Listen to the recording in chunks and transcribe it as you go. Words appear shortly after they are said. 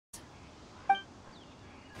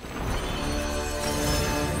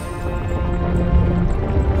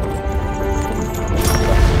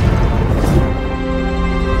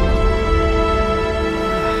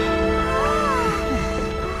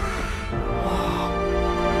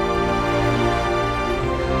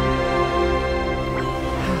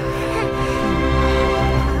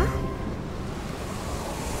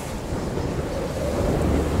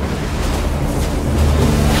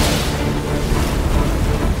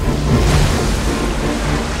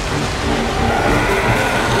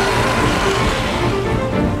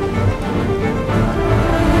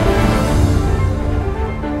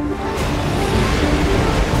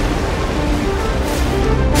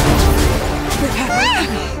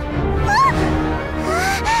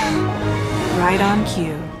Right on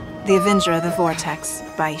cue. The Avenger of the Vortex,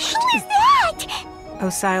 Fiesta. Who is that?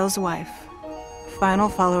 Osial's wife. Final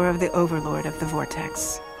follower of the Overlord of the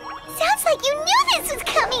Vortex. Sounds like you knew this was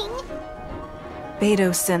coming!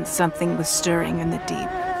 Beto sensed something was stirring in the deep.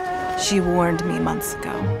 She warned me months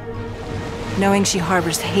ago. Knowing she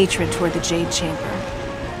harbors hatred toward the Jade Chamber,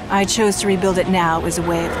 I chose to rebuild it now as a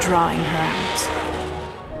way of drawing her out.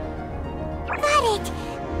 Got it.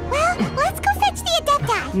 Well, let's go fetch the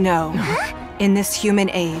Adepti. No. Huh? In this human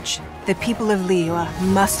age, the people of Liyue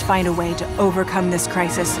must find a way to overcome this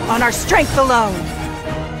crisis on our strength alone!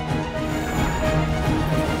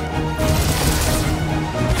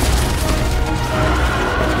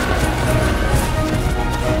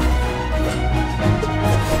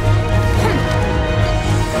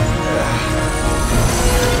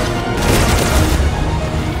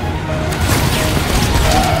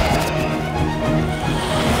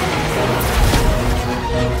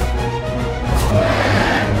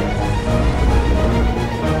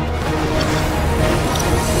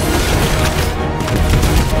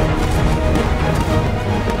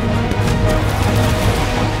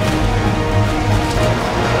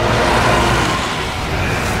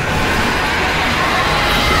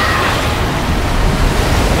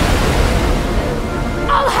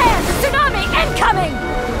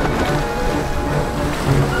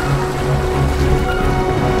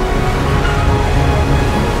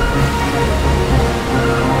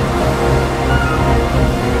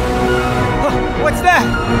 What's that?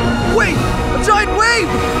 Wait! A giant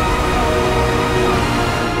wave!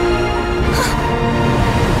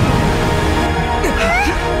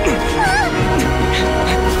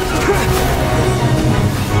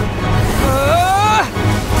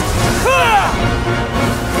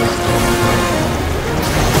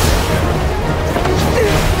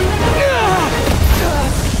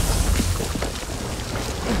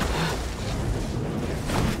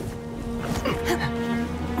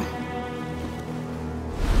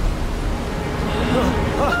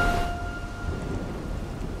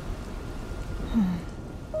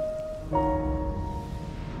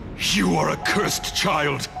 You are a cursed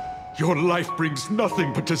child. Your life brings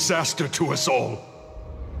nothing but disaster to us all.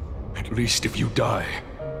 At least if you die,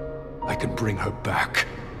 I can bring her back.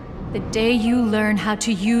 The day you learn how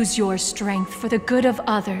to use your strength for the good of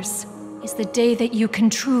others is the day that you can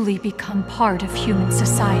truly become part of human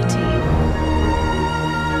society.